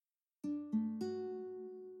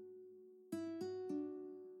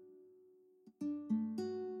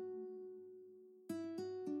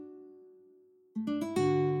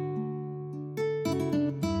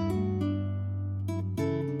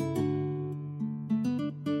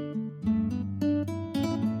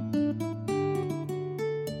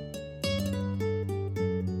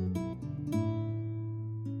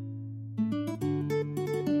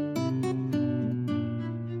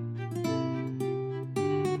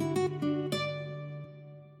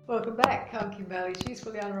welcome back. I'm Kim Bailey, she's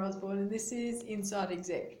Juliana Osborne, and this is Inside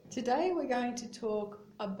Exec. Today we're going to talk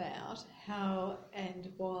about how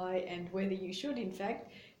and why and whether you should, in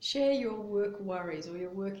fact, share your work worries or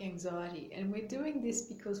your work anxiety. And we're doing this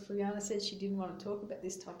because Juliana said she didn't want to talk about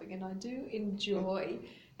this topic, and I do enjoy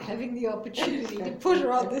having the opportunity to put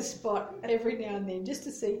her on the spot every now and then just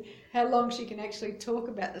to see how long she can actually talk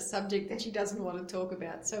about the subject that she doesn't want to talk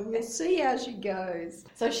about. So we'll see how she goes.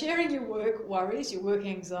 So sharing your work worries, your work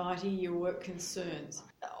anxiety, your work concerns.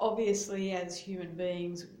 Obviously, as human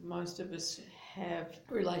beings, most of us have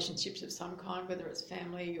relationships of some kind, whether it's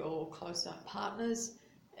family or closer partners.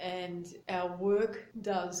 And our work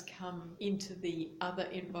does come into the other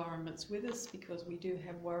environments with us because we do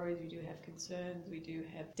have worries, we do have concerns, we do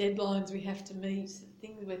have deadlines we have to meet,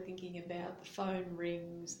 things we're thinking about, the phone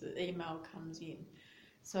rings, the email comes in.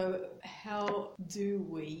 So how do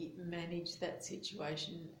we manage that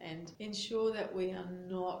situation and ensure that we are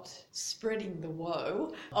not spreading the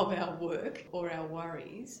woe of our work or our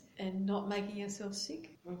worries and not making ourselves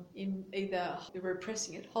sick in either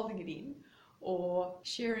repressing it, holding it in, or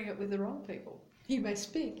sharing it with the wrong people? You may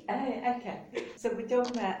speak. Okay, so we're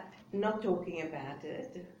talking about not talking about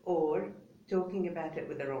it or talking about it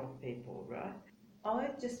with the wrong people, right? I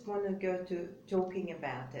just want to go to talking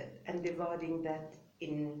about it and dividing that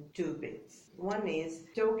in two bits. One is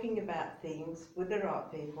talking about things with the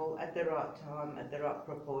right people at the right time, at the right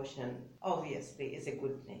proportion, obviously is a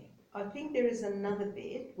good thing. I think there is another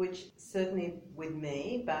bit, which certainly with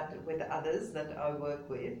me, but with others that I work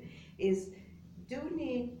with, is do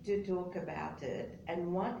need to talk about it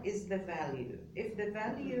and what is the value. If the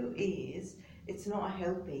value is it's not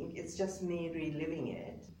helping, it's just me reliving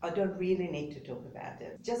it, I don't really need to talk about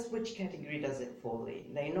it. Just which category does it fall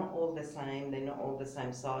in? They're not all the same, they're not all the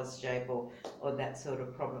same size, shape or that sort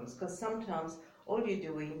of problems. Because sometimes all you're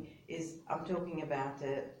doing is I'm talking about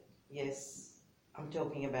it, yes, I'm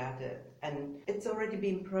talking about it, and it's already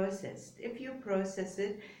been processed. If you process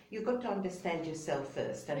it, you've got to understand yourself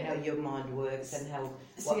first and how your mind works and how what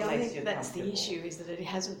makes you comfortable. I think that's the issue, is that it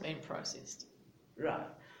hasn't been processed. Right.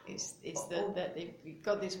 That you've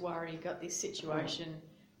got this worry, you've got this situation,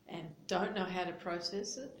 and don't know how to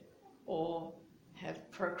process it, or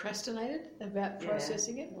have procrastinated about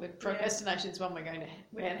processing it. With procrastination is one we're going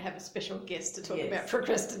to have a special guest to talk about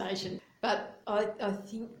procrastination. But I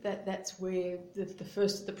think that's where the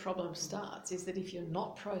first of the problem starts, is that if you're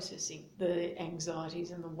not processing the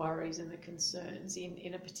anxieties and the worries and the concerns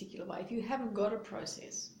in a particular way, if you haven't got a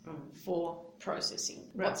process for processing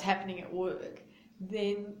what's happening at work,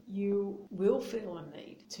 then you will feel a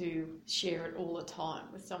need to share it all the time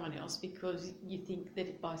with someone else because you think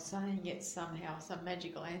that by saying it somehow some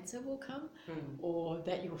magical answer will come, or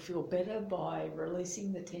that you'll feel better by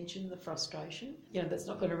releasing the tension, the frustration. That's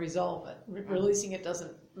not going to resolve it. Releasing it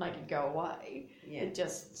doesn't make it go away. It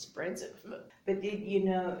just spreads it. But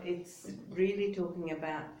it's really talking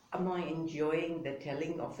about, am I enjoying the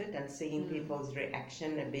telling of it and seeing people's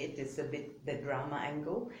reaction a bit? It's a bit the drama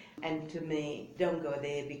angle. And to me, don't go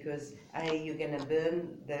there because A, you're going to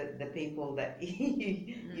burn the people that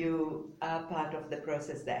you are part of the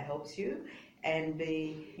process that helps you. And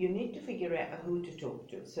B, you need to figure out who to talk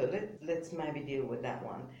to. So let's maybe deal with that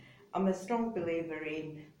one. I'm a strong believer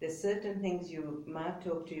in there's certain things you might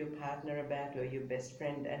talk to your partner about or your best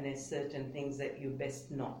friend, and there's certain things that you best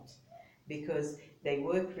not, because they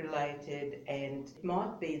work related, and it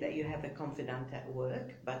might be that you have a confidant at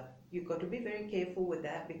work, but you've got to be very careful with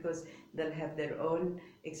that because they'll have their own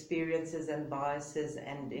experiences and biases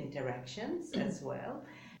and interactions as well.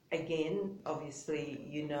 Again, obviously,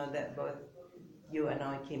 you know that both you and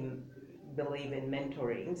I, Kim, believe in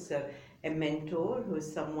mentoring. So a mentor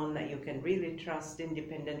who's someone that you can really trust,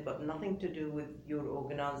 independent, got nothing to do with your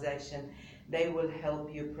organization, they will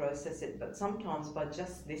help you process it. But sometimes by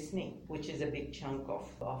just listening, which is a big chunk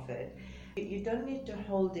of it, you don't need to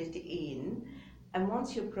hold it in. And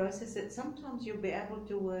once you process it, sometimes you'll be able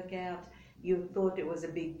to work out you thought it was a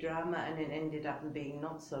big drama and it ended up being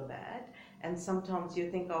not so bad. And sometimes you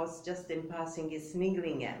think, I was just in passing, he's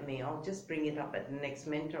sniggling at me, I'll just bring it up at the next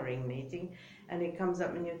mentoring meeting. And it comes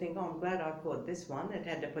up and you think, oh, I'm glad I caught this one. It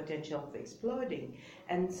had the potential of exploding.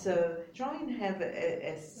 And so try and have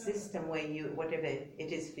a system where you, whatever it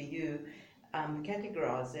is for you,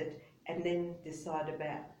 categorize it and then decide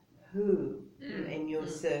about who in your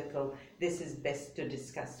circle this is best to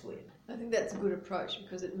discuss with. I think that's a good approach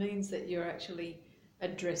because it means that you're actually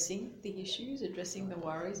addressing the issues, addressing the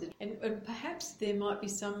worries, and perhaps there might be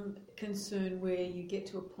some concern where you get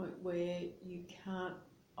to a point where you can't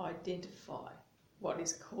identify what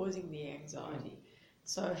is causing the anxiety.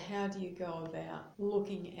 So how do you go about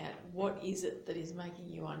looking at what is it that is making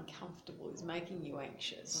you uncomfortable, is making you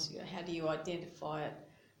anxious? You know, how do you identify it?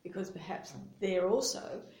 Because perhaps there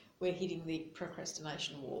also we're hitting the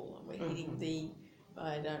procrastination wall, and we're hitting the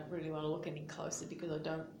I don't really want to look any closer because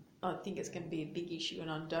I think it's going to be a big issue and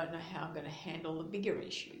I don't know how I'm going to handle the bigger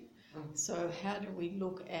issue. So how do we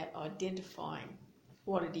look at identifying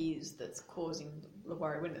what it is that's causing the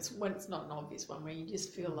worry when it's not an obvious one, where you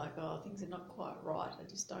just feel like, oh, things are not quite right, I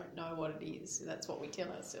just don't know what it is. So that's what we tell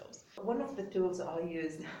ourselves. One of the tools I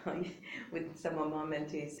use with some of my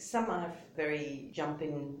mentees, some are very jump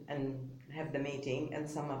in and have the meeting, and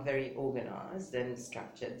some are very organised and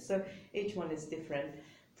structured. So each one is different.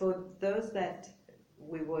 For those that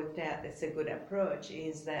we worked out that's a good approach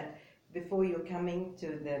is that before you're coming to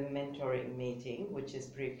the mentoring meeting, which is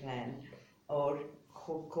pre-planned, or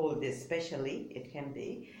called especially, it can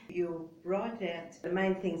be, you write out the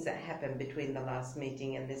main things that happen between the last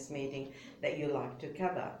meeting and this meeting that you like to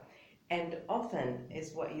cover. And often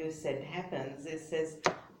is what you said happens, it says,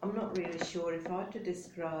 I'm not really sure if I had to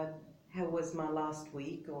describe how was my last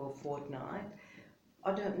week or fortnight.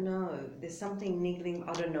 I don't know, there's something niggling,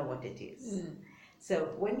 I don't know what it is. So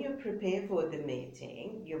when you prepare for the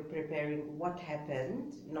meeting, you're preparing what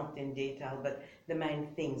happened, not in detail, but the main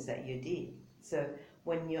things that you did. So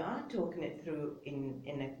when you are talking it through in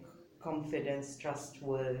a confidence,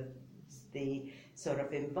 trustworthy sort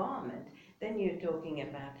of environment, then you're talking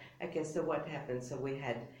about, okay, so what happened? So we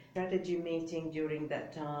had strategy meeting during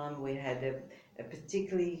that time, we had a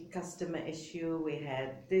particularly customer issue, we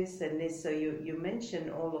had this and this, so you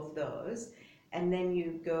mention all of those, and then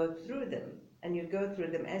you go through them. And you go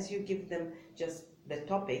through them as you give them just the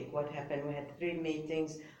topic, what happened. We had 3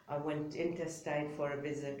 meetings, I went interstate for a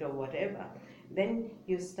visit or whatever. Then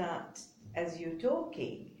you start, as you're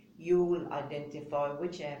talking, you will identify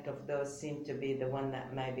which out of those seem to be the one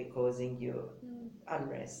that may be causing you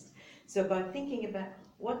unrest. So by thinking about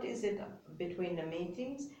what is it between the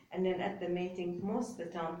meetings, and then at the meeting, most of the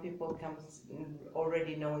time people come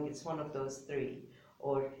already knowing it's one of those 3,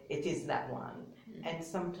 or it is that one. And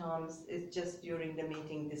sometimes it's just during the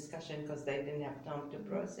meeting discussion because they didn't have time to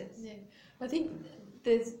process. Yeah, I think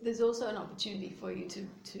there's also an opportunity for you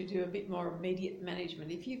to do a bit more immediate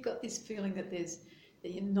management. If you've got this feeling that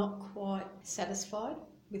you're not quite satisfied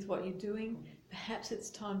with what you're doing, perhaps it's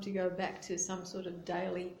time to go back to some sort of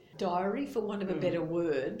daily diary, for want of a better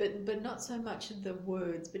word, but not so much of the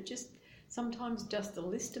words, but sometimes just a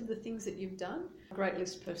list of the things that you've done. A great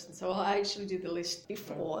list person. So I actually do the list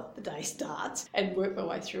before the day starts and work my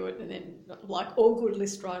way through it. And then, like all good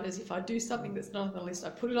list writers, if I do something that's not on the list, I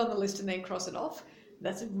put it on the list and then cross it off.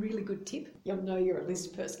 That's a really good tip. You'll know you're a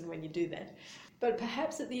list person when you do that. But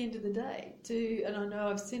perhaps at the end of the day, and I know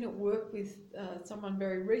I've seen it work with someone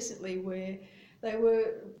very recently where they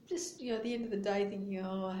were just, at the end of the day thinking,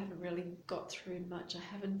 oh, I haven't really got through much, I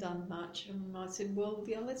haven't done much. And I said, well,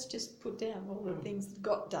 let's just put down all the things that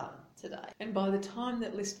got done today. And by the time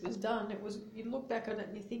that list was done, you look back on it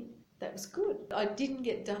and you think, that was good. I didn't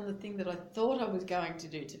get done the thing that I thought I was going to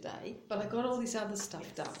do today, but I got all this other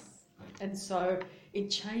stuff done. And so it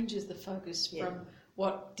changes the focus from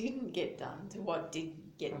what didn't get done to what did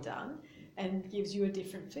get done, and gives you a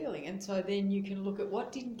different feeling. And so then you can look at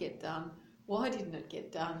what didn't get done. Why didn't it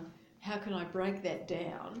get done? How can I break that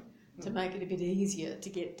down to make it a bit easier to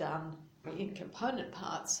get done in component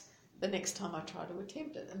parts the next time I try to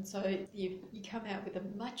attempt it? And so you come out with a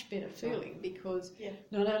much better feeling because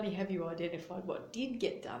not only have you identified what did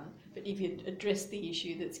get done, but if you address the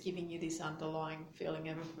issue that's giving you this underlying feeling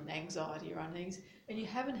of anxiety or unease, and you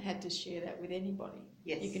haven't had to share that with anybody.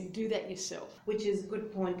 Yes. You can do that yourself. Which is a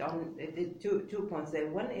good point on two points there.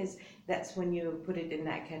 One is that's when you put it in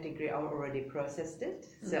that category, I already processed it,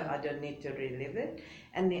 so I don't need to relive it.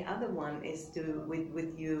 And the other one is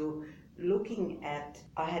with you looking at,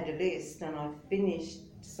 I had a list and I finished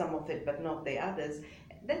some of it but not the others.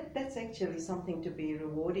 That's actually something to be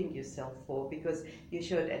rewarding yourself for, because you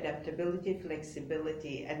showed adaptability,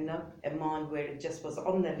 flexibility, and not a mind where it just was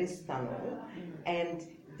on the list tunnel and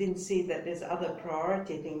didn't see that there's other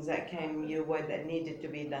priority things that came your way that needed to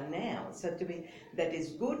be done now. So that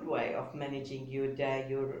is good way of managing your day,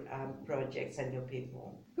 your projects and your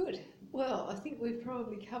people. Good. Well, I think we've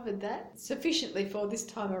probably covered that sufficiently for this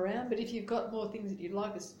time around, but if you've got more things that you'd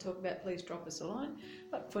like us to talk about, please drop us a line.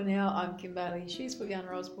 But for now, I'm Kim Bailey, she's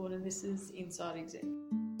Juliana Osborne, and this is Inside Exec.